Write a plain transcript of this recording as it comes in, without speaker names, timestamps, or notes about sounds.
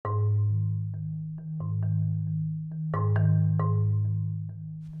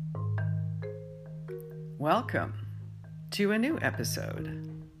Welcome to a new episode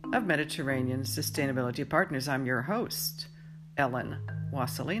of Mediterranean Sustainability Partners. I'm your host, Ellen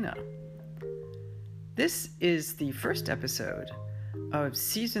Wasselina. This is the first episode of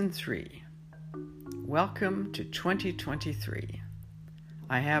Season 3. Welcome to 2023.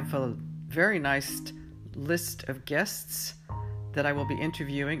 I have a very nice list of guests that I will be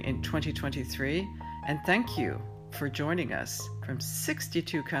interviewing in 2023, and thank you for joining us from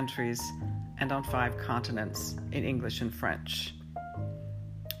 62 countries and on 5 continents in English and French.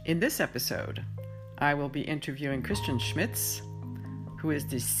 In this episode, I will be interviewing Christian Schmitz, who is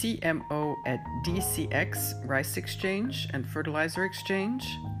the CMO at DCX Rice Exchange and Fertilizer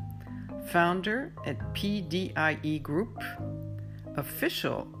Exchange, founder at PDIE Group,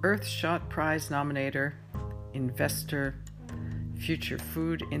 official Earthshot Prize nominator, investor, Future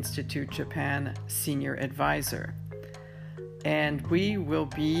Food Institute Japan senior advisor. And we will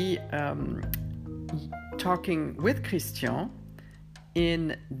be talking with Christian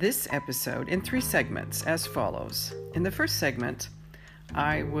in this episode in 3 segments as follows. In the first segment,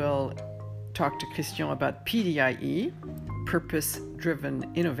 I will talk to Christian about PDIE,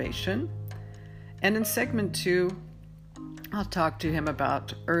 Purpose-Driven Innovation. And in segment 2, I'll talk to him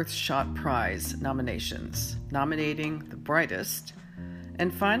about Earthshot Prize nominations, nominating the brightest.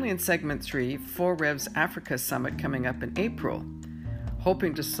 And finally, in segment 3, 4Rev's Africa Summit coming up in April,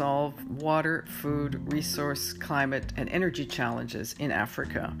 hoping to solve water, food, resource, climate, and energy challenges in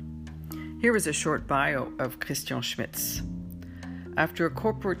Africa. Here is a short bio of Christian Schmitz. After a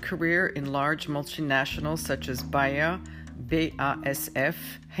corporate career in large multinationals such as Bayer, BASF,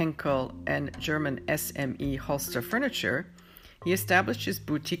 Henkel, and German SME Holster Furniture, he established his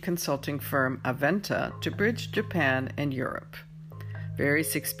boutique consulting firm Aventa to bridge Japan and Europe.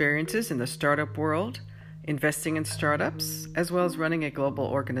 Various experiences in the startup world, investing in startups, as well as running a global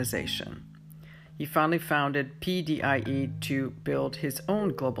organization. He finally founded PDIE to build his own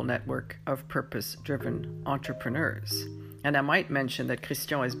global network of purpose-driven entrepreneurs. And I might mention that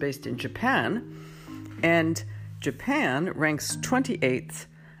Christian is based in Japan, and Japan ranks 28th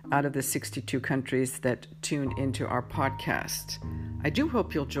out of the 62 countries that tune into our podcast. I do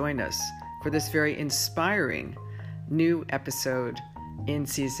hope you'll join us for this very inspiring new episode in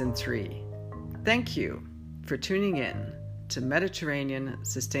Season 3. Thank you for tuning in to Mediterranean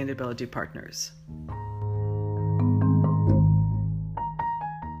Sustainability Partners.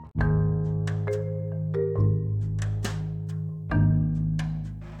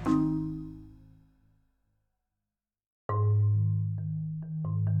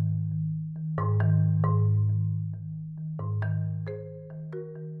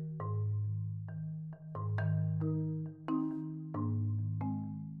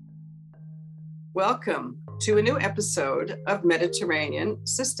 Welcome to a new episode of Mediterranean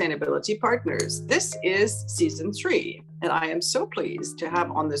Sustainability Partners. This is Season 3, and I am so pleased to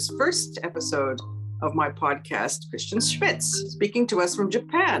have on this first episode of my podcast, Christian Schmitz, speaking to us from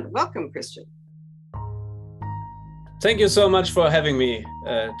Japan. Welcome, Christian. Thank you so much for having me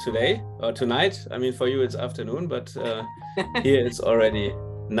today or tonight. I mean, for you it's afternoon, but here it's already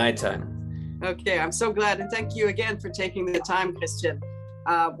nighttime. Okay, I'm so glad, and thank you again for taking the time, Christian.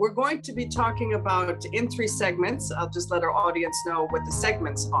 We're going to be talking about in 3 segments. I'll just let our audience know what the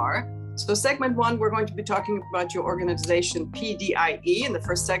segments are. So segment 1, we're going to be talking about your organization PDIE in the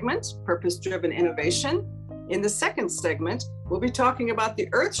first segment, Purpose-Driven Innovation. In the second segment, we'll be talking about the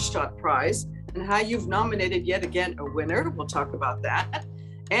Earthshot Prize and how you've nominated yet again a winner. We'll talk about that.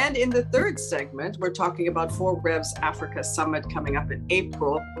 And in the third segment, we're talking about 4Rev's Africa Summit coming up in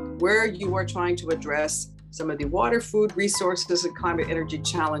April, where you are trying to address some of the water, food, resources, and climate energy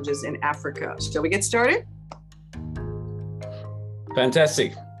challenges in Africa. Shall we get started?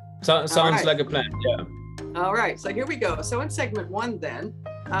 Fantastic. Sounds like a plan, yeah. All right, so here we go. So in segment 1 then,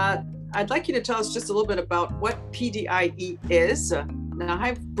 I'd like you to tell us just a little bit about what PDIE is. Now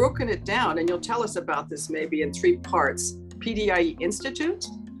I've broken it down, and you'll tell us about this maybe in 3 parts. PDIE Institute,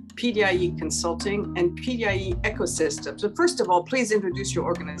 PDIE Consulting, and PDIE Ecosystem. So first of all, please introduce your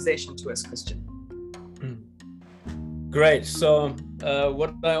organization to us, Christian. Great. So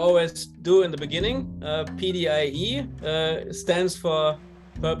what I always do in the beginning, PDIE stands for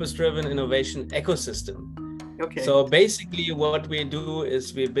Purpose-Driven Innovation Ecosystem. Okay. So basically what we do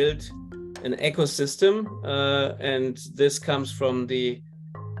is we build an ecosystem, and this comes from the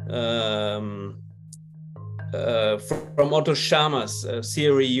from Otto Scharmer's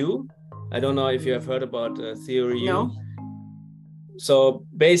Theory U. I don't know if you have heard about Theory U. No. So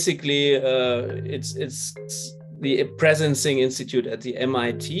basically it's the Presencing Institute at the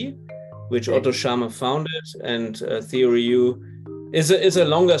MIT, which Otto Scharmer founded, and Theory U is a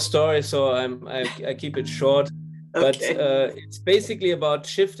longer story, so I keep it short. But Okay. it's basically about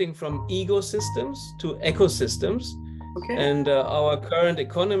shifting from ecosystems to ecosystems. Okay. And our current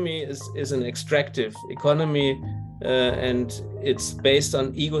economy is an extractive economy, and it's based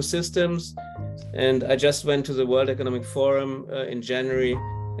on ecosystems. And I just went to the World Economic Forum in January,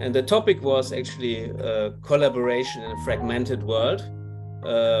 and the topic was actually collaboration in a fragmented world.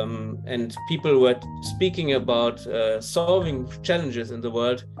 And people were speaking about solving challenges in the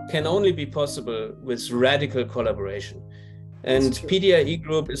world can only be possible with radical collaboration. And PDIE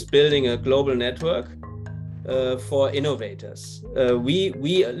Group is building a global network for innovators.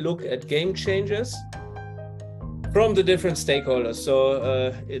 We look at game changers from the different stakeholders.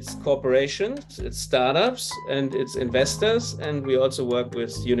 So it's corporations, it's startups, and it's investors. And we also work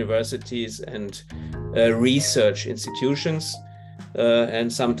with universities and research institutions,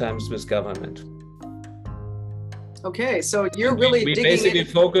 and sometimes with government. Okay, so you're really we digging basically in.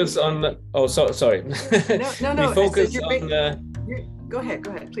 Focus on. Oh, sorry. No. We focus on. Go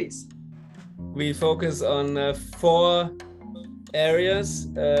ahead, please. We focus on 4 areas: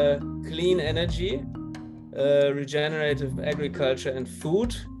 clean energy, regenerative agriculture and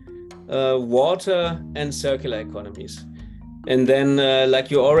food, water, and circular economies. And then,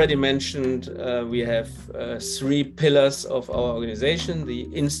 like you already mentioned, we have 3 pillars of our organization: the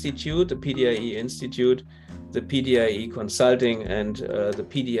Institute, the PDIE Institute, the PDIE Consulting, and the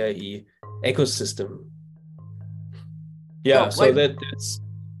PDIE Ecosystem. Yeah, Well, so that's...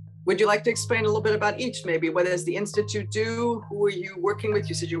 Would you like to explain a little bit about each, maybe? What does the Institute do? Who are you working with?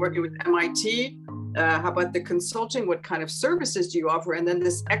 You said you're working with MIT. How about the consulting? What kind of services do you offer? And then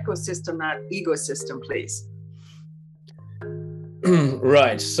this ecosystem, not ecosystem, please.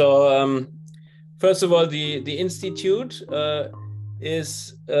 Right. So first of all, the Institute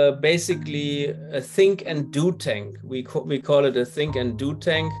is basically a think and do tank. We call it a think and do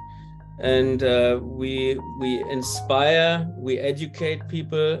tank. And we inspire, we educate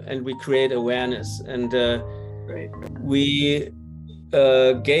people, and we create awareness. And we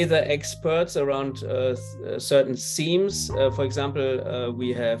gather experts around certain themes. For example,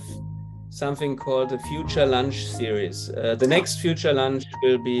 we have something called the Future Lunch series. The next Future Lunch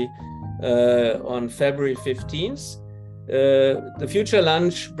will be on February 15th. The Future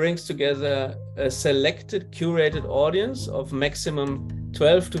Lunch brings together a selected, curated audience of maximum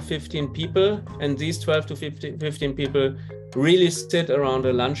 12 to 15 people, and these 12 to 15 people really sit around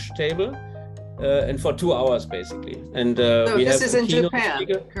a lunch table and for 2 hours basically. And so we this have is in Japan.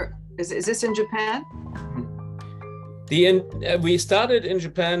 Is this in Japan? We started in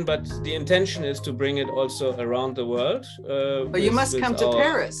Japan, but the intention is to bring it also around the world. But you must come to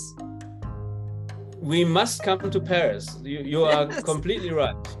Paris. We must come to Paris. You are completely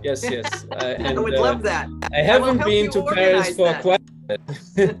right. Yes. And, I would love that. I haven't been to Paris for quite a bit.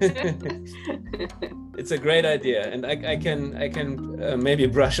 It's a great idea, and I can maybe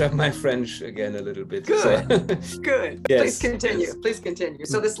brush up my French again a little bit. Good, so. Good. Yes, Please continue.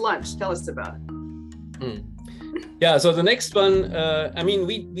 So this lunch, tell us about it. Yeah. So the next one, I mean,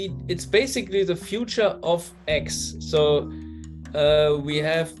 it's basically the future of X. So we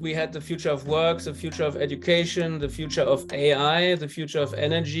had the future of work, the future of education, the future of AI, the future of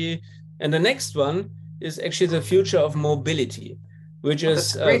energy, and the next one is actually the future of mobility, which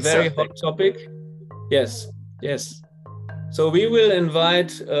is a very hot topic. Yes. So we will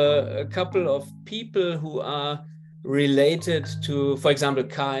invite a couple of people who are related to, for example,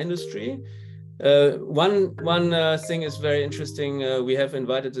 car industry. One thing is very interesting. We have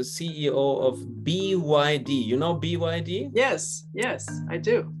invited the CEO of BYD. You know BYD? Yes, I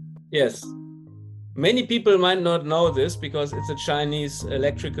do. Yes. Many people might not know this because it's a Chinese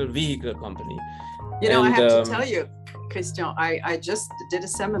electrical vehicle company. You know, I have to tell you, Christian, I just did a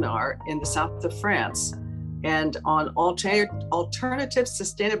seminar in the south of France and on alternative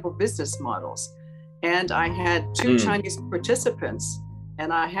sustainable business models. And I had 2 Chinese participants,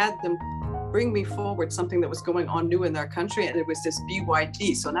 and I had them bring me forward something that was going on new in their country, and it was this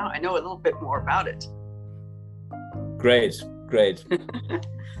BYD. So now I know a little bit more about it. Great.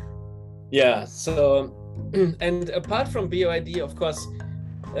 Yeah. So, and apart from BYD, of course,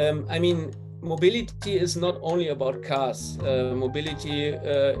 I mean, mobility is not only about cars. Mobility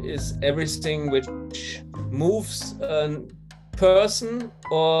is everything which moves a person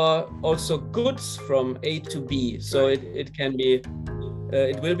or also goods from A to B. So it can be,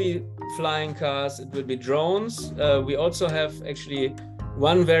 it will be flying cars, it will be drones. We also have actually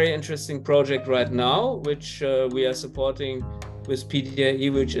one very interesting project right now, which we are supporting with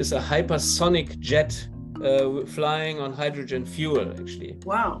PDIE, which is a hypersonic jet flying on hydrogen fuel, actually.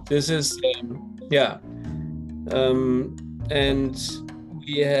 Wow. This is, and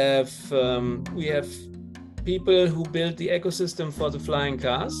we have people who build the ecosystem for the flying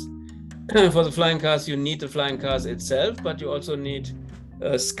cars. For the flying cars, you need the flying cars itself, but you also need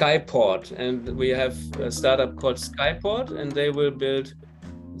Skyport, and we have a startup called Skyport, and they will build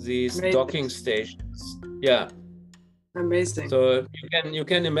these docking stations. Yeah, amazing. So you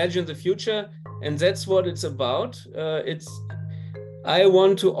can imagine the future, and that's what it's about. I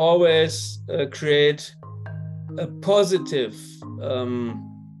want to always create a positive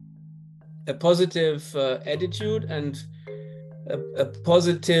attitude and a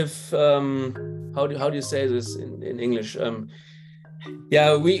positive how do you say this in English? I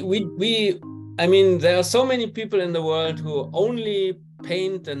mean, there are so many people in the world who only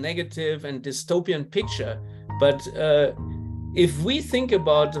paint a negative and dystopian picture, but if we think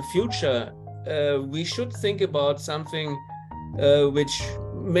about the future, we should think about something which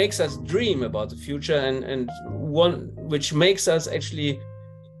makes us dream about the future, and one which makes us actually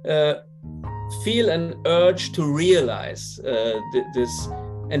feel an urge to realize this,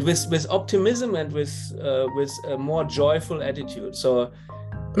 and with optimism and with a more joyful attitude. So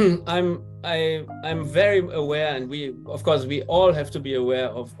I'm very aware, and we all have to be aware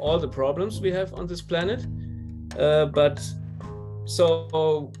of all the problems we have on this planet. But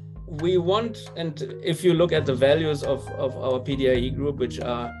so we want, and if you look at the values of our PDIE group, which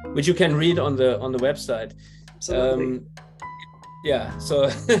you can read on the website. Yeah, so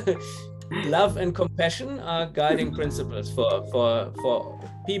love and compassion are guiding principles for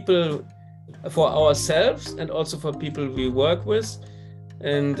people, for ourselves, and also for people we work with.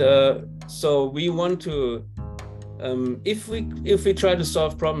 And so we want to, if we try to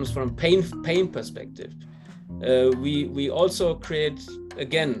solve problems from pain perspective, we also create,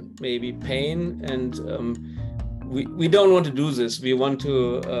 again, maybe pain, and we don't want to do this. We want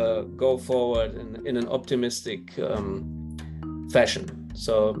to go forward in an optimistic fashion.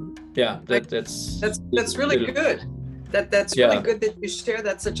 So yeah, that's really good. That's really good that you share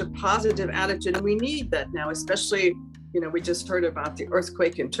that, such a positive attitude, and we need that now, especially, you know, we just heard about the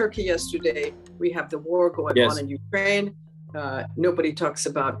earthquake in Turkey yesterday. We have the war going on in Ukraine. Nobody talks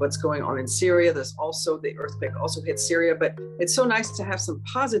about what's going on in Syria. There's also the earthquake also hit Syria, but it's so nice to have some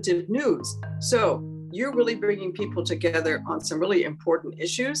positive news. So you're really bringing people together on some really important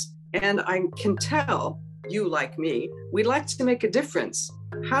issues. And I can tell you, like me, we'd like to make a difference.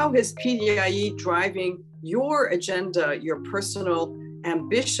 How is PDIE driving your agenda, your personal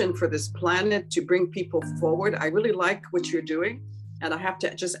ambition for this planet to bring people forward? I really like what you're doing. And I have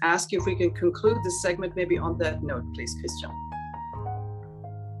to just ask you if we can conclude this segment maybe on that note, please, Christian.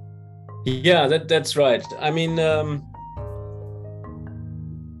 Yeah, that's right. I mean,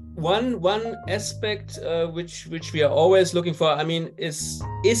 one aspect which we are always looking for, I mean, is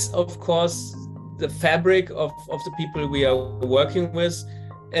of course the fabric of the people we are working with,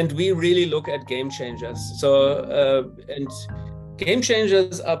 and we really look at game changers. So and game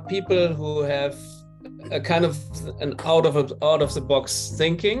changers are people who have a kind of an out of the box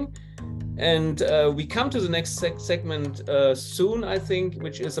thinking, and we come to the next segment soon, I think,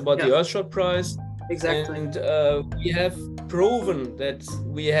 which is about the Earthshot Prize. Exactly. And we have proven that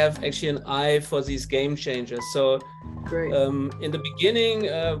we have actually an eye for these game changers. So in the beginning,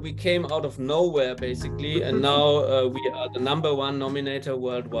 we came out of nowhere basically, and now we are the #1 nominator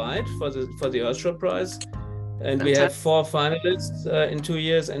worldwide for the Earthshot Prize, and we have 4 finalists in 2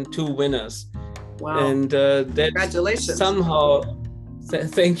 years and 2 winners. Wow! And that congratulations. Somehow,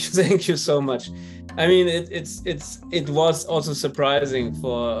 thank you so much. I mean, it was also surprising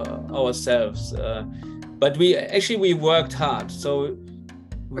for ourselves, but we worked hard. So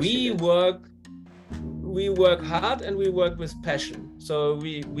we work hard, and we work with passion. So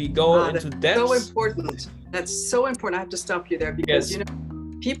we go into depth. So important. That's so important. I have to stop you there, because you know,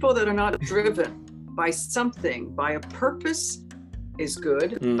 people that are not driven by something, by a purpose, is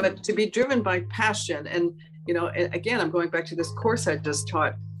good, but to be driven by passion, and you know, again, I'm going back to this course I just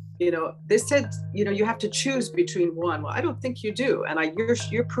taught. You know, they said, you know, you have to choose between one. Well, I don't think you do, and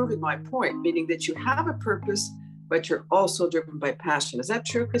you're proving my point, meaning that you have a purpose, but you're also driven by passion. Is that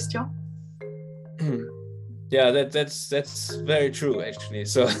true, Christian? Yeah, that's very true, actually.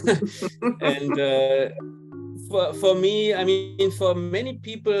 So, and for me, I mean, for many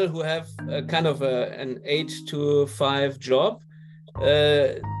people who have a kind of an 8 to 5 job,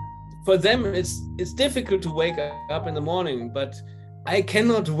 for them it's difficult to wake up in the morning, but I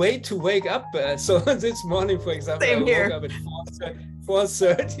cannot wait to wake up. So this morning, for example, I woke up at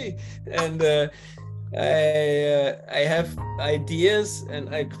 4:30, and I have ideas, and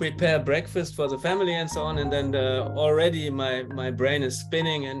I prepare breakfast for the family and so on, and then already my brain is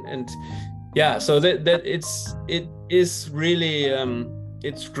spinning, and yeah, so that is really,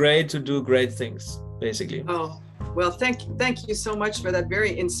 it's great to do great things, basically. Oh, well, thank you so much for that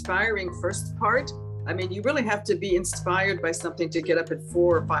very inspiring first part. I mean, you really have to be inspired by something to get up at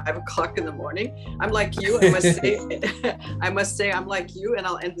 4 or 5 o'clock in the morning. I'm like you, I must say, I'm like you, and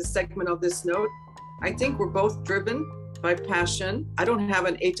I'll end the segment on this note. I think we're both driven by passion. I don't have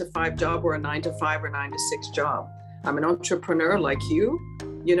an 8 to 5 job or a 9 to 5 or 9 to 6 job. I'm an entrepreneur like you,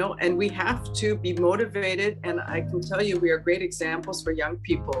 and we have to be motivated. And I can tell you, we are great examples for young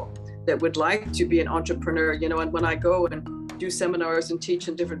people that would like to be an entrepreneur, and when I go and do seminars and teach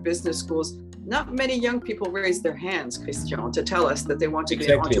in different business schools, not many young people raise their hands, Christian, to tell us that they want to be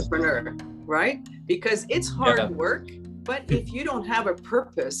an entrepreneur, right? Because it's hard work, but if you don't have a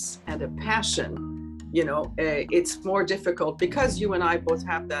purpose and a passion, it's more difficult. Because you and I both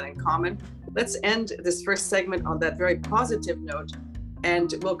have that in common, let's end this first segment on that very positive note,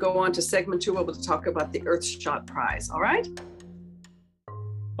 and we'll go on to segment 2 where we'll talk about the Earthshot Prize, all right?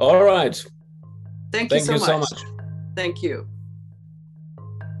 All right. Thank you so much. Thank you.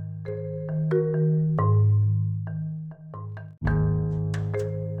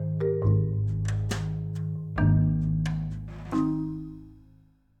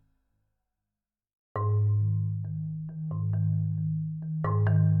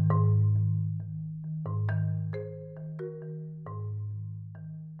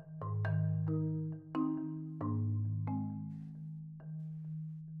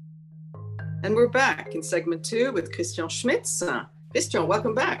 And we're back in segment 2 with Christian Schmitz. Christian,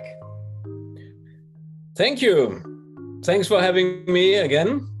 welcome back. Thank you. Thanks for having me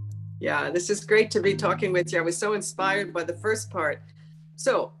again. Yeah, this is great to be talking with you. I was so inspired by the first part.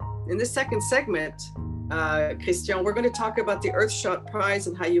 So in this second segment, Christian, we're going to talk about the Earthshot Prize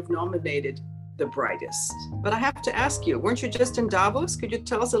and how you've nominated the brightest. But I have to ask you, weren't you just in Davos? Could you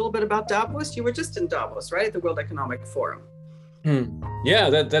tell us a little bit about Davos? You were just in Davos, right? At the World Economic Forum. Yeah,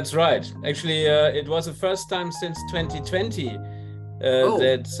 that's right. Actually, it was the first time since 2020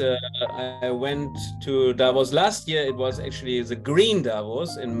 that I went to Davos. Last year, it was actually the Green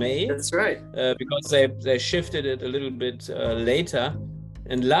Davos in May. That's right. Because they shifted it a little bit later.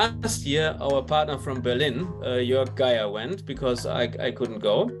 And last year, our partner from Berlin, Jörg Geier, went because I couldn't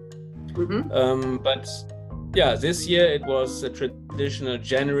go. Mm-hmm. But yeah, this year it was a traditional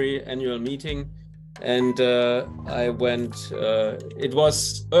January annual meeting. And I went, it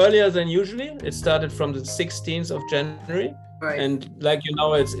was earlier than usually. It started from the 16th of January. Right. And like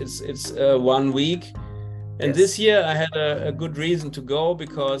it's 1 week. And this year I had a good reason to go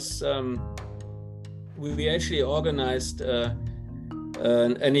because we actually organized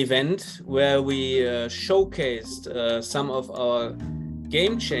an event where we showcased some of our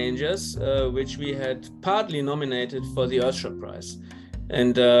game changers, which we had partly nominated for the Earthshot Prize.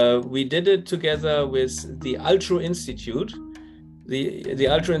 And we did it together with the Altru Institute, the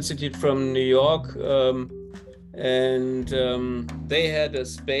Altru Institute from New York, and they had a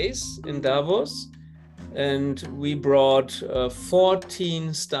space in Davos, and we brought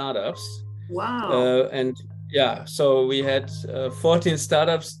 14 startups. Wow! And yeah, so we had 14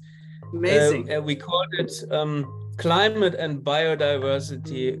 startups. Amazing. And we called it Climate and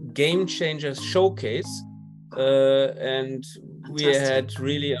Biodiversity Game Changers Showcase, and we had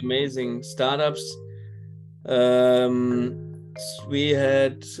really amazing startups. We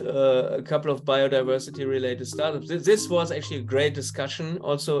had a couple of biodiversity related startups. This was actually a great discussion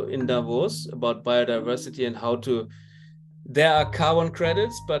also in Davos about biodiversity and how to, there are carbon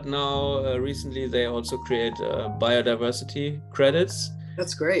credits, but now recently they also create biodiversity credits.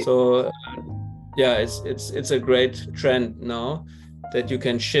 That's great. So yeah, it's a great trend now that you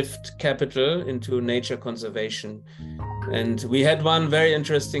can shift capital into nature conservation. And we had one very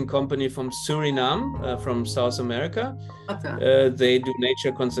interesting company from Suriname, from South America. Okay. They do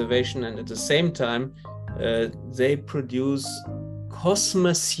nature conservation, and at the same time, they produce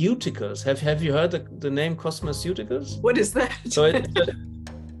cosmeceuticals. Have you heard the name cosmeceuticals? What is that? So it's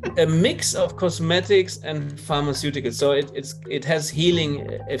a mix of cosmetics and pharmaceuticals. So it has healing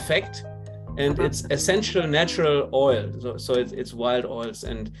effect, and it's essential natural oil. So it's wild oils.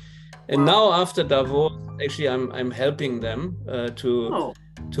 And now after Davos, actually I'm helping them to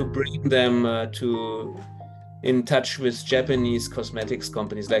bring them in touch with Japanese cosmetics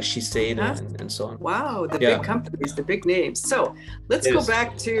companies like Shiseido and so on. Wow, the big companies, the big names. So let's go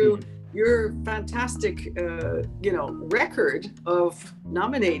back to your fantastic, record of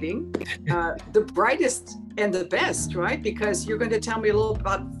nominating the brightest and the best, right? Because you're going to tell me a little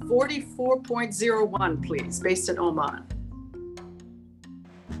about 44.01, please, based in Oman.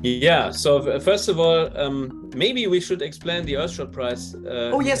 Yeah, so first of all, maybe we should explain the Earthshot Prize.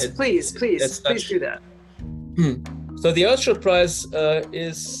 Please do that. So the Earthshot Prize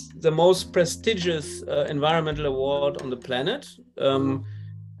is the most prestigious environmental award on the planet,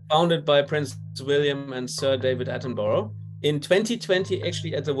 founded by Prince William and Sir David Attenborough in 2020,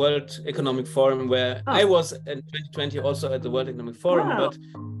 actually at the World Economic Forum, where I was in 2020 also at the World Economic Forum, but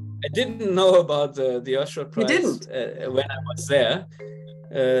I didn't know about the Earthshot Prize when I was there.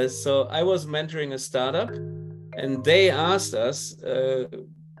 So I was mentoring a startup, and they asked us,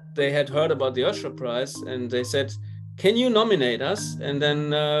 they had heard about the Earthshot Prize, and they said, can you nominate us? And then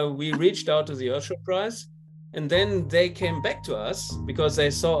we reached out to the Earthshot Prize, and then they came back to us because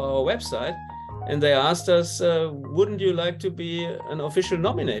they saw our website, and they asked us, wouldn't you like to be an official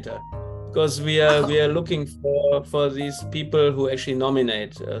nominator? Because we are looking for these people who actually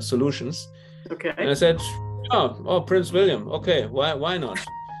nominate solutions. Okay. And I said, oh, Prince William. Okay, why not?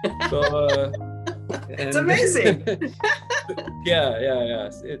 So it's amazing. yeah.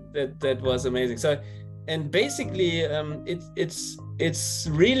 That was amazing. So, and basically, it's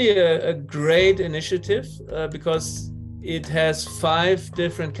really a great initiative because it has 5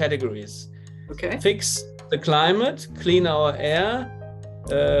 different categories. Okay. Fix the climate, clean our air,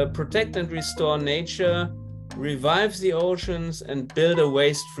 protect and restore nature, revive the oceans, and build a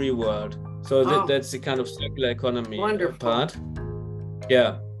waste-free world. So that's the kind of circular economy part.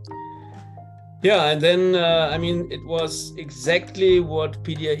 Yeah. And then, I mean, it was exactly what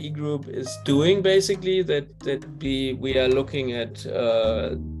PDIE Group is doing, basically, that we are looking at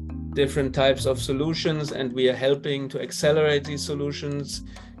different types of solutions, and we are helping to accelerate these solutions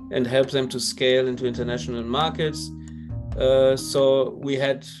and help them to scale into international markets. So we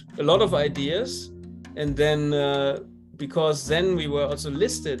had a lot of ideas, and then because then we were also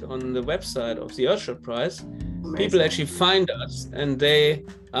listed on the website of the Earthshot Prize, people actually find us and they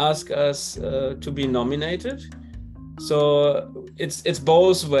ask us to be nominated. So it's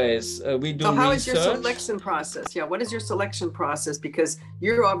both ways. We do. So how research. is your selection process? Yeah, what is your selection process? Because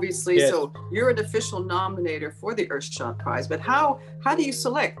you're obviously so you're an official nominator for the Earthshot Prize, but how do you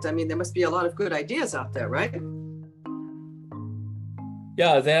select? I mean, there must be a lot of good ideas out there, right?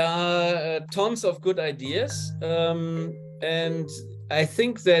 Yeah, there are tons of good ideas, and I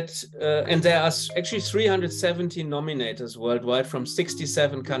think that, and there are actually 370 nominators worldwide from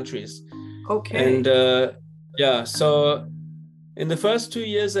 67 countries. Okay. And so in the first 2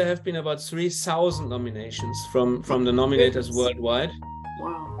 years, there have been about 3,000 nominations from the nominators worldwide.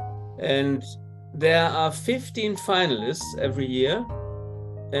 Wow. And there are 15 finalists every year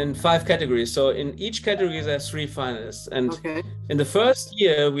and 5 categories. So in each category, there are 3 finalists. And in the first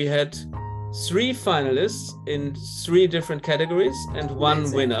year, we had 3 finalists in 3 different categories and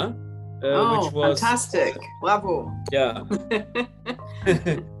 1 winner, which was fantastic! Bravo! Yeah,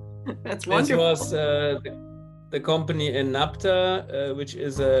 that's wonderful. This was the company Enapta, which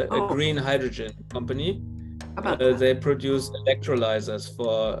is a green hydrogen company. They produce electrolyzers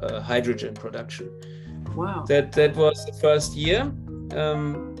for hydrogen production. Wow! That was the first year,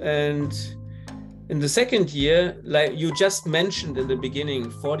 and in the second year, like you just mentioned in the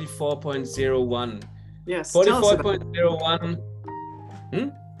beginning, 44.01. Yes. 44.01.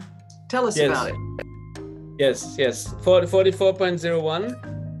 Tell us about it. Yes. 44.01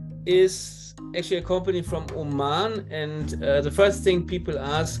 is actually a company from Oman, and the first thing people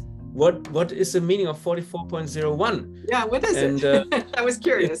ask, what is the meaning of 44.01? Yeah, what is it? I was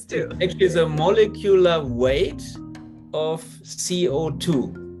curious too. Actually, it's a molecular weight of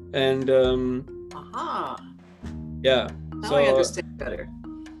CO2, and yeah. Now I understand better.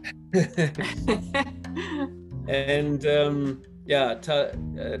 And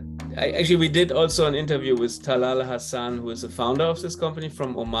actually, we did also an interview with Talal Hassan, who is the founder of this company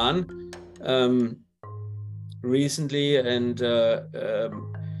from Oman, recently, and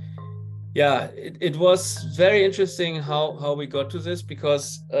it was very interesting how we got to this,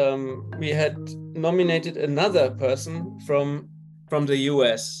 because we had nominated another person from the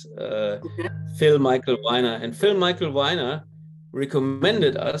US, Phil Michael Weiner, and Phil Michael Weiner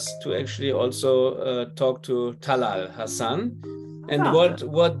recommended us to actually also talk to Talal Hassan. And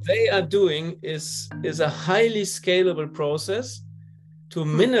what they are doing is a highly scalable process to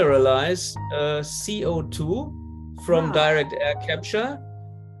mineralize CO2 from direct air capture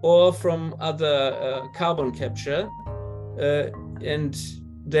or from other carbon capture. And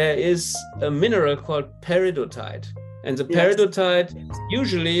there is a mineral called peridotite. And the peridotite is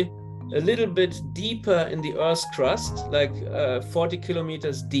usually a little bit deeper in the Earth's crust, like 40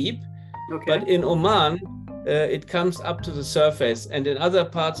 kilometers deep. But in Oman, it comes up to the surface. And in other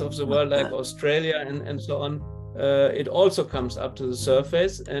parts of the world, like Australia and so on, it also comes up to the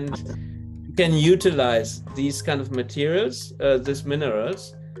surface. And you can utilize these kind of materials, these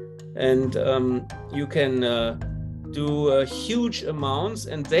minerals, and you can do huge amounts,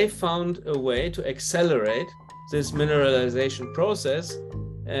 and they found a way to accelerate this mineralization process,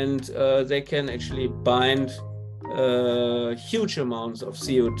 and they can actually bind huge amounts of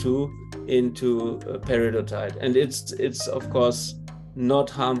CO2 into peridotite, and it's of course not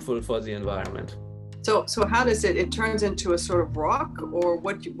harmful for the environment. So how does it turns into a sort of rock, or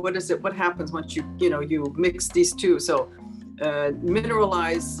what is it? What happens once you mix these two? So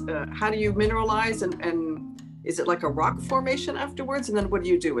mineralize. How do you mineralize, and is it like a rock formation afterwards? And then what do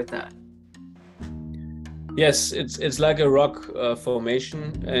you do with that? Yes, it's like a rock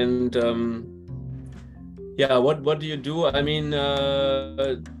formation, and yeah, what do you do? I mean,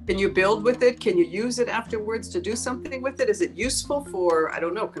 can you build with it? Can you use it afterwards to do something with it? Is it useful for, I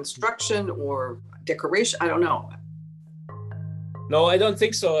don't know, construction or decoration? I don't know. No, I don't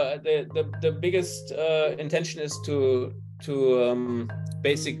think so. The biggest intention is to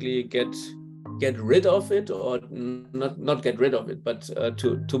basically get rid of it, or not get rid of it, but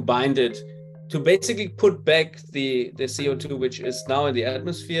to bind it, to basically put back the CO2 which is now in the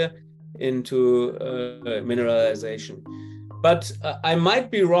atmosphere into mineralization. But I might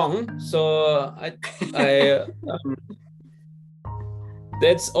be wrong, so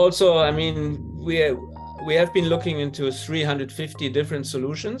that's also, I mean, we have been looking into 350 different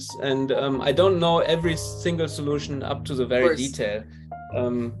solutions, and I don't know every single solution up to the very detail.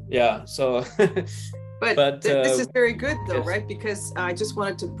 Yeah, so But this is very good though, yes. Right? Because I just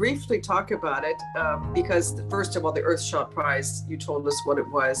wanted to briefly talk about it because first of all, the Earthshot Prize, you told us what it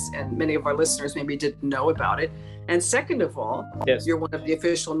was, and many of our listeners maybe didn't know about it. And second of all, yes, you're one of the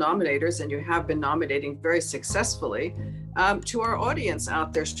official nominators, and you have been nominating very successfully. To our audience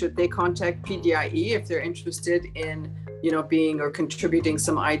out there, should they contact PDIE if they're interested in, being or contributing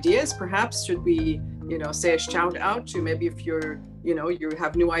some ideas? Perhaps should we, say a shout out to maybe if you're, you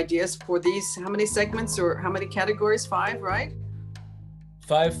have new ideas for these, how many segments or how many categories? 5, right?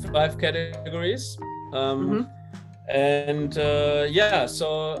 Five categories. And yeah,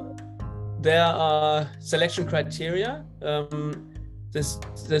 so there are selection criteria.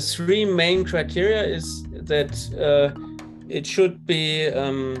 The 3 main criteria is that it should be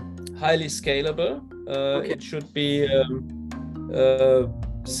highly scalable. Okay. It should be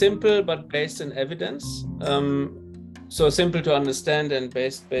simple but based in evidence. So simple to understand and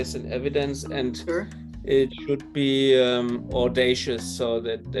based in evidence, and sure, it should be audacious so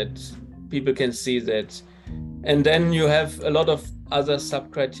that people can see that. And then you have a lot of other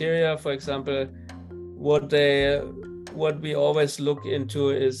sub-criteria. For example, what we always look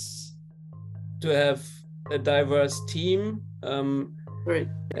into is to have a diverse team, right,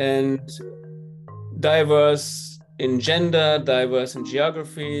 and diverse in gender, diverse in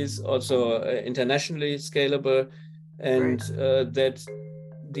geographies, also internationally scalable, and right, that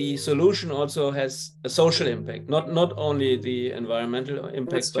the solution also has a social impact, not only the environmental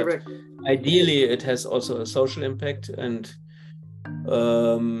impact. That's but correct. Ideally it has also a social impact. And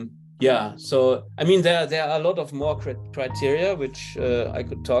yeah, so I mean there are a lot of more criteria which I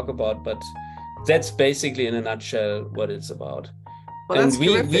could talk about, but that's basically in a nutshell what it's about. Well, and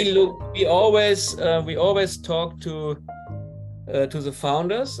we always talk to the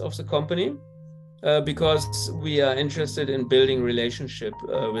founders of the company because we are interested in building relationship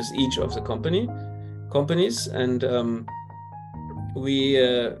with each of the companies, and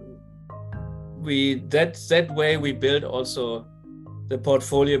that way we build also the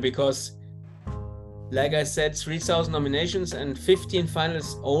portfolio, because like I said, 3,000 nominations and 15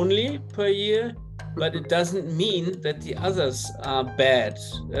 finalists only per year, but it doesn't mean that the others are bad.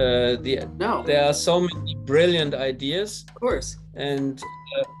 No. There are so many brilliant ideas. Of course. And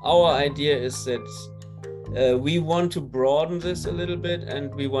our idea is that we want to broaden this a little bit,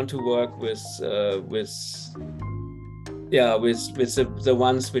 and we want to work with the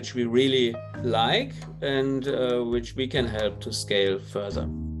ones which we really like, and which we can help to scale further.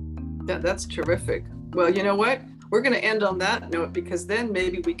 That's terrific. Well, you know what? We're going to end on that note, because then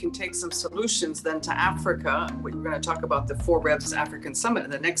maybe we can take some solutions then to Africa. We're going to talk about the 4Revs African Summit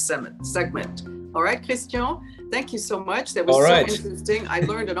in the next segment. All right, Christian, thank you so much. That was so interesting. I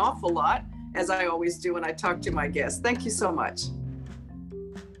learned an awful lot, as I always do when I talk to my guests. Thank you so much.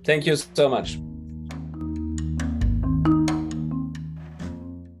 Thank you so much.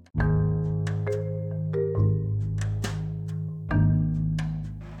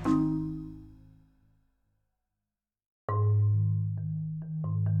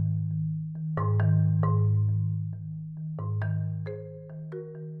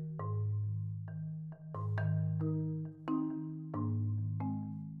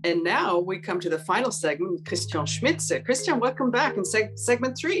 And now we come to the final segment with Christian Schmitze. Christian, welcome back in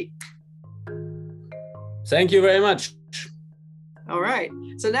segment 3. Thank you very much. All right.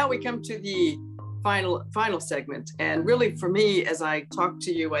 So now we come to the final segment. And really for me, as I talk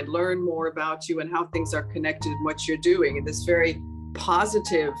to you, I learn more about you and how things are connected and what you're doing in this very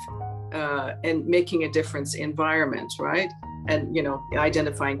positive and making a difference environment, right? And, you know,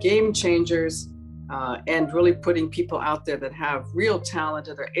 identifying game changers and really putting people out there that have real talent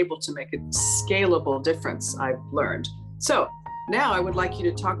and are able to make a scalable difference, I've learned. So now I would like you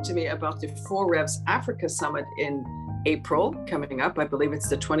to talk to me about the 4Revs Africa Summit in April coming up. I believe it's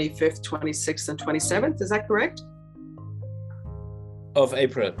the 25th, 26th, and 27th. Is that correct? Of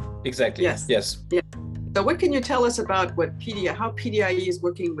April, exactly. Yes. Yes. Yeah. So what can you tell us about how PDIE is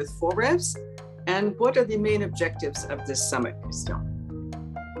working with 4Revs, and what are the main objectives of this summit, Christian?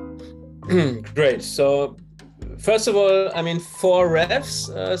 Great. So first of all, I mean,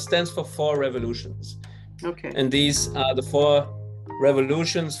 4Revs stands for 4 revolutions. Okay. And these are the 4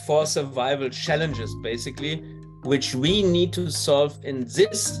 revolutions, 4 survival challenges, basically, which we need to solve in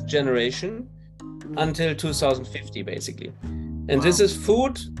this generation until 2050, basically. And this is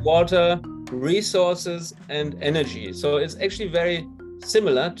food, water, resources, and energy. So it's actually very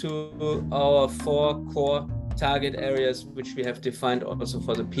similar to our 4 core target areas, which we have defined also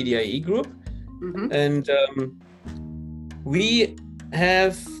for the PDIE group. And we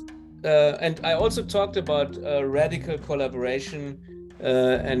have, and I also talked about radical collaboration,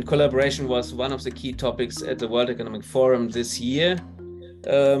 and collaboration was one of the key topics at the World Economic Forum this year.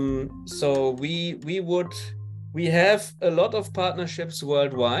 So we have a lot of partnerships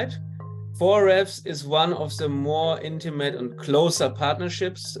worldwide. 4Revs is one of the more intimate and closer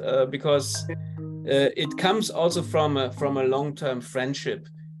partnerships because it comes also from a long-term friendship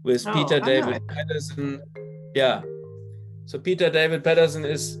with Peter David Pedersen. Yeah. So Peter David Pedersen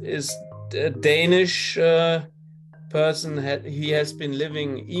is a Danish person. He has been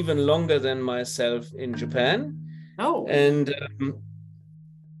living even longer than myself in Japan. Oh. And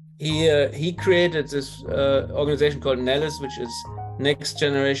he created this organization called NELIS, which is Next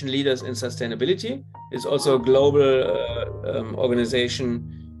Generation Leaders in Sustainability. It's also a global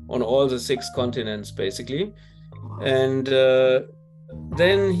organization on all the 6 continents, basically. And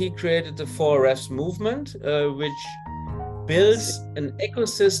then he created the 4Revs movement, which builds an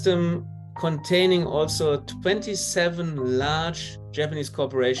ecosystem containing also 27 large Japanese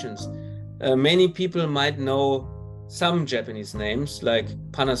corporations. Many people might know some Japanese names like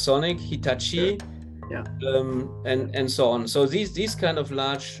Panasonic, Hitachi, and so on. So these kind of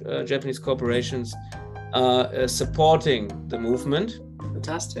large Japanese corporations are supporting the movement.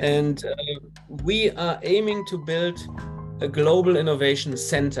 Fantastic. And we are aiming to build a global innovation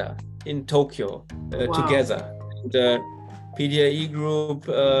center in Tokyo together. The PDIE group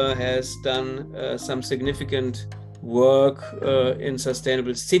has done some significant work in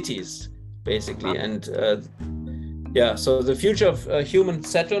sustainable cities, basically. And so the future of human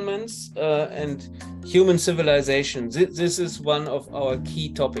settlements and human civilization, this is one of our key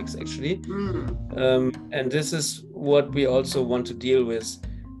topics, actually. And this is what we also want to deal with,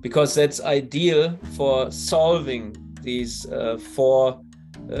 because that's ideal for solving these 4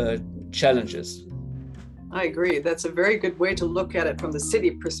 challenges. I agree. That's a very good way to look at it from the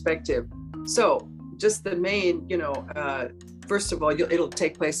city perspective. So just the main, first of all, it'll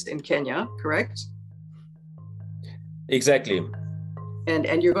take place in Kenya, correct? Exactly.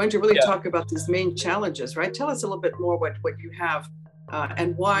 And you're going to really talk about these main challenges, right? Tell us a little bit more what you have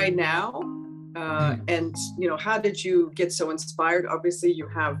and why now, and how did you get so inspired? Obviously, you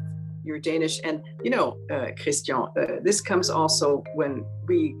have your Danish, and Christian, this comes also when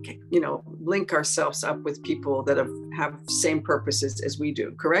we link ourselves up with people that have same purposes as we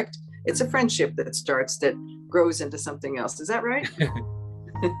do. Correct? It's a friendship that grows into something else. Is that right?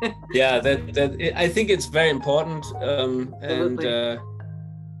 Yeah, that I think it's very important, and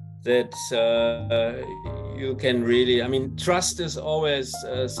that you can really, I mean, trust is always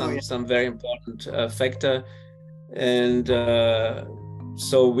some very important factor, and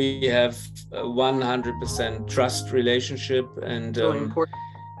so we have a 100% trust relationship, and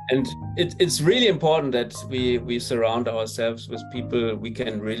and it's really important that we surround ourselves with people we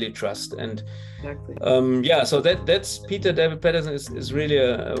can really trust. And so that's Peter David Pedersen is really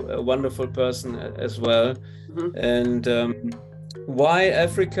a wonderful person as well. And why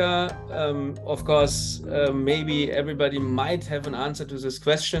Africa? Of course, maybe everybody might have an answer to this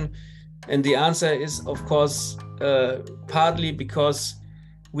question, and the answer is, of course, partly because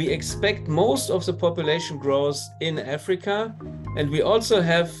we expect most of the population growth in Africa, and we also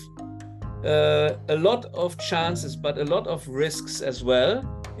have a lot of chances, but a lot of risks as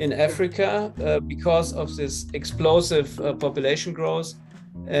well in Africa because of this explosive population growth.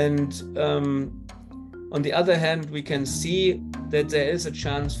 And on the other hand, we can see that there is a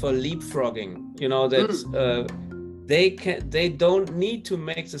chance for leapfrogging. You know, that they don't need to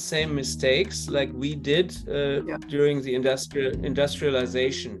make the same mistakes like we did during the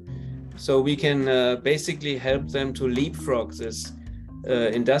industrialization. So we can basically help them to leapfrog this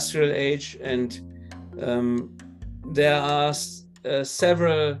industrial age, and there are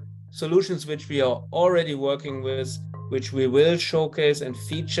several solutions which we are already working with, which we will showcase and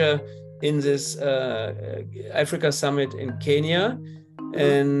feature in this Africa Summit in Kenya.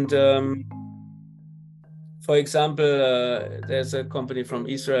 And for example, there's a company from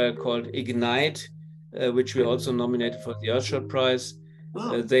Israel called Ignite, which we also nominated for the Earthshot Prize.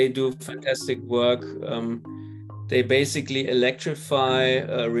 They do fantastic work. They basically electrify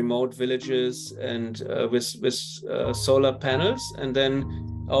remote villages and with solar panels, and then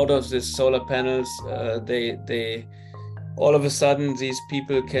out of these solar panels, they all of a sudden these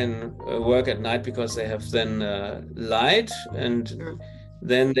people can work at night because they have then light, and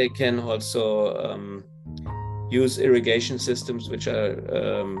then they can also use irrigation systems which are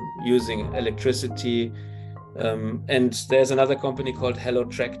using electricity. And there's another company called Hello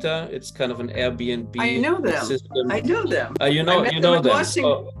Tractor. It's kind of an Airbnb system. I know them. You know them.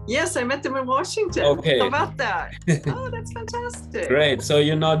 Oh. Yes, I met them in Washington. Okay. How about that? Oh, that's fantastic. Great. So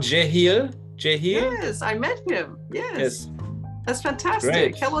you know Jehil? Yes, I met him. Yes. That's fantastic.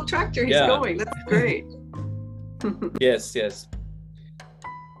 Great. Hello Tractor, he's going. That's great. Yes.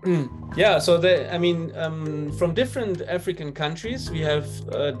 Yeah, so from different African countries, we have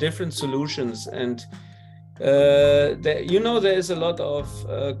different solutions, and there is a lot of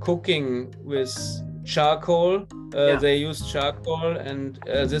cooking with charcoal. They use charcoal, and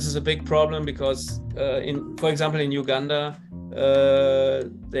this is a big problem because, for example, in Uganda,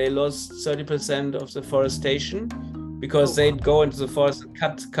 they lost 30% of the forestation because they'd go into the forest and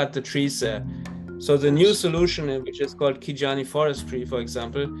cut the trees there. So the new solution, which is called Kijani Forestry, for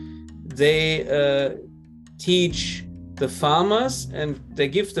example, they teach the farmers, and they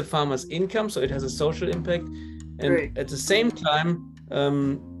give the farmers income, so it has a social impact. And at the same time,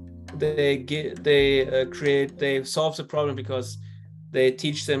 they solve the problem because they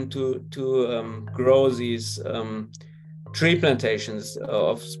teach them to grow these tree plantations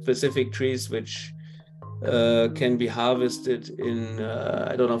of specific trees, which can be harvested in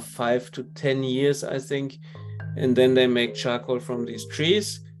 5 to 10 years, I think, and then they make charcoal from these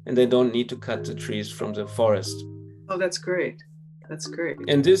trees, and they don't need to cut the trees from the forest. Oh, that's great. That's great.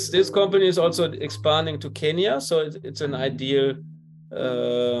 And this company is also expanding to Kenya, so it's an ideal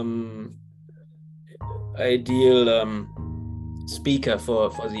speaker for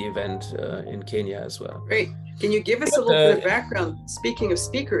the event in Kenya as well. Great. Can you give us a little bit of background? Speaking of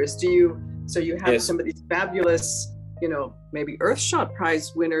speakers, you have some of these fabulous, maybe Earthshot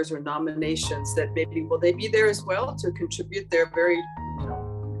Prize winners or nominations that maybe, will they be there as well to contribute their very,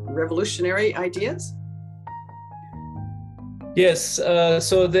 revolutionary ideas? Yes,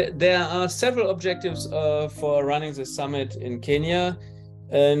 so there are several objectives for running the summit in Kenya.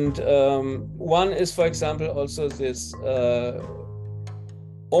 And one is, for example, also this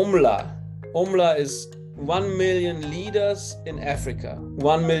OMLA. OMLA is 1 million leaders in Africa.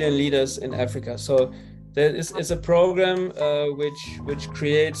 1 million leaders in Africa. So there is a program which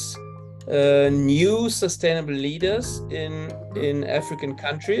creates new sustainable leaders in African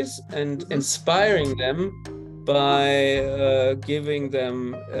countries and inspiring them by giving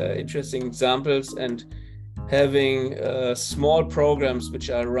them interesting examples and having small programs which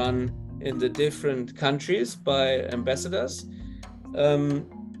are run in the different countries by ambassadors.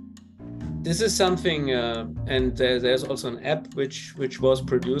 This is something, and there's also an app which was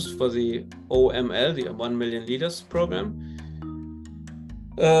produced for the OML, the 1 Million Leaders program.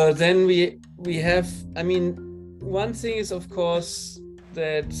 Then we have, one thing is, of course,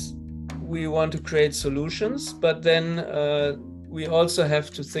 that we want to create solutions, but then we also have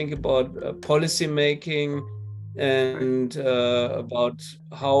to think about policy making and about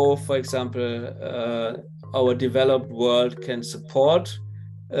how, for example, our developed world can support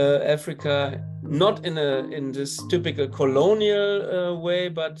Africa, not in this typical colonial way,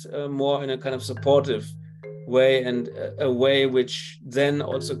 but more in a kind of supportive way, and a way which then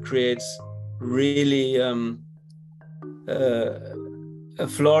also creates really a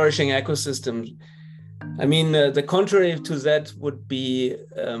flourishing ecosystem. The contrary to that would be,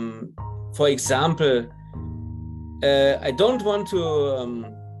 for example, I don't want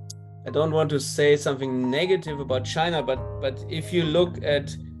to say something negative about China, but if you look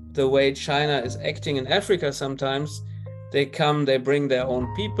at the way China is acting in Africa, sometimes they bring their own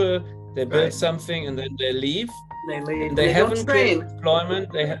people, they build something, and then they leave. They leave. And they haven't created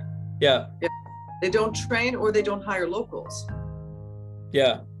employment. They don't train or they don't hire locals.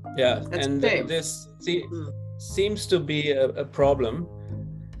 Yeah, yeah. That's and this seems to be a problem.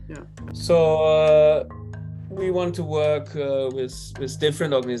 Yeah. So we want to work with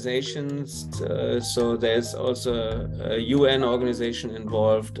different organizations. So there's also a UN organization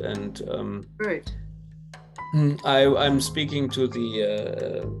involved, and Right. I'm speaking to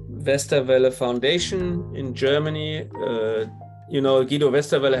the Westerwelle Foundation in Germany. You know, Guido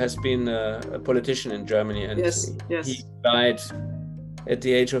Westerwelle has been a politician in Germany, and Yes. he died at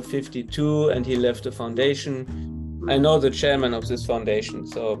the age of 52, and he left the foundation. I know the chairman of this foundation,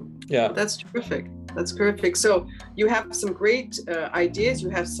 so yeah. That's terrific. That's terrific. So you have some great ideas. You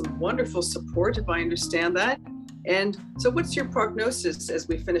have some wonderful support, if I understand that. And so what's your prognosis as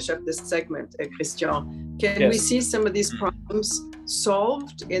we finish up this segment, Christian? Can we see some of these problems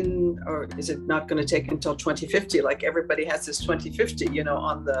solved in, or is it not going to take until 2050? Like everybody has this 2050, you know,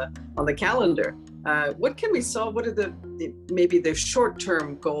 on the calendar. What can we solve? What are maybe the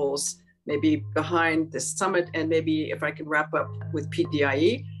short-term goals, maybe behind the summit? And maybe if I can wrap up with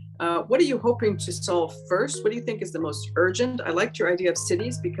PDIE, what are you hoping to solve first? What do you think is the most urgent? I liked your idea of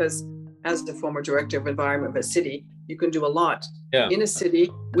cities, because as the former director of environment of a city, you can do a lot in a city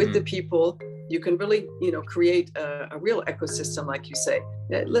with the people. You can really, you know, create a real ecosystem, like you say.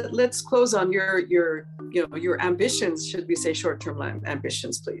 Let's close on your ambitions. Should we say short-term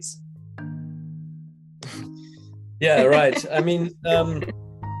ambitions, please? Yeah, right. I mean,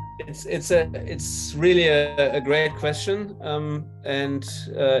 it's really a great question, and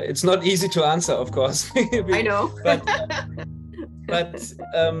it's not easy to answer, of course. I know. but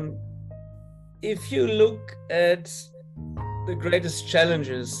if you look at the greatest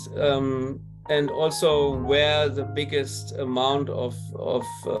challenges, and also where the biggest amount of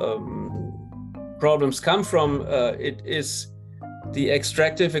problems come from, it is the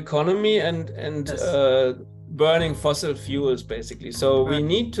extractive economy and burning fossil fuels, basically. So we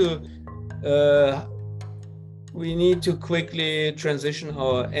need to quickly transition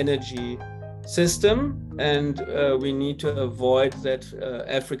our energy system, and we need to avoid that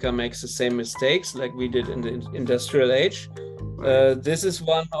Africa makes the same mistakes like we did in the industrial age. This is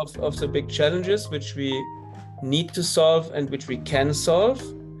one of the big challenges which we need to solve and which we can solve.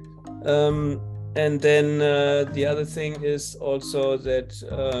 And then the other thing is also that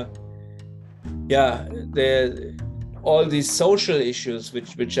all these social issues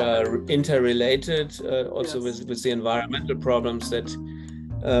which are interrelated, also with the environmental problems, that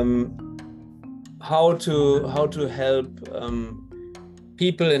how to help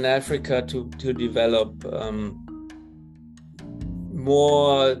people in Africa to develop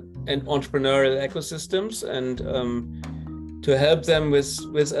more entrepreneurial ecosystems, and to help them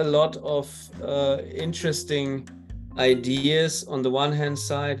with a lot of interesting ideas on the one hand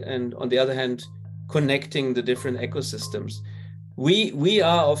side, and on the other hand connecting the different ecosystems. We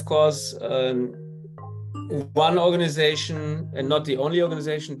are, of course, one organization and not the only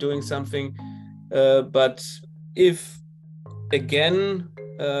organization doing something, but if again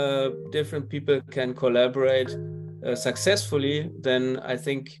different people can collaborate successfully, then I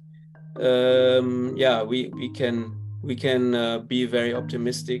think we can be very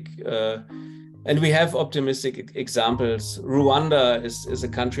optimistic, and we have optimistic examples. Rwanda is a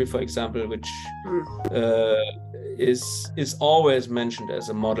country, for example, which is always mentioned as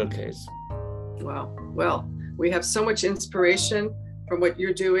a model case. Wow. Well, we have so much inspiration from what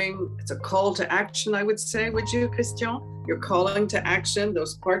you're doing. It's a call to action, I would say. Would you, Christian? You're calling to action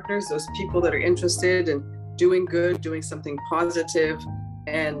those partners, those people that are interested in doing good, doing something positive.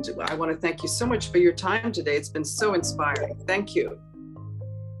 And I want to thank you so much for your time today. It's been so inspiring. Thank you.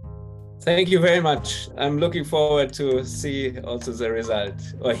 Thank you very much. I'm looking forward to see also the result,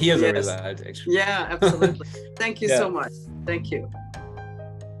 or hear the result, actually. Yeah, absolutely. Thank you so much. Thank you.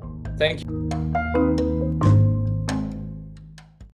 Thank you.